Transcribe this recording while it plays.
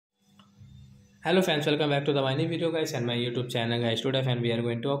Hello friends, welcome back to the my new video guys and my YouTube channel guys. Today friend we are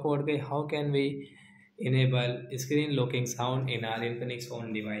going to talk about guys, how can we enable screen locking sound in our Infinix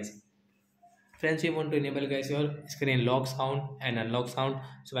phone device. Friends, we want to enable guys your screen lock sound and unlock sound.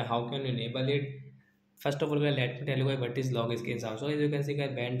 So how can you enable it? First of all guys, let me tell you guys what is lock screen sound. So as you can see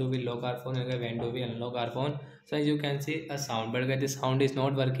guys, when do we lock our phone and guys, when do we unlock our phone? So as you can see a sound, but guys this sound is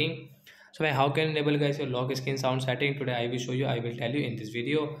not working. So how can you enable guys your lock screen sound setting? Today I will show you, I will tell you in this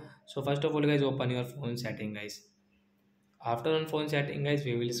video. So first of all guys, open your phone setting guys. After on phone setting guys,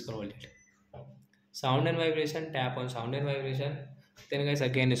 we will scroll it. Sound and vibration, tap on sound and vibration. Then guys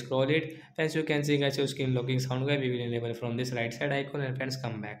again scroll it. As you can see guys, your screen locking sound guys, we will enable from this right side icon, and friends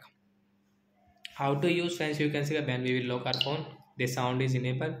come back. How to use, friends, you can see that when we will lock our phone, this sound is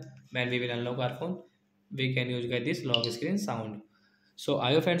enabled. When we will unlock our phone, we can use guys this lock screen sound. So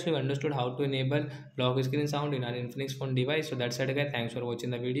I hope friends you understood how to enable lock screen sound in our Infinix phone device. So that's it guys, thanks for watching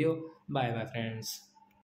the video. Bye bye friends.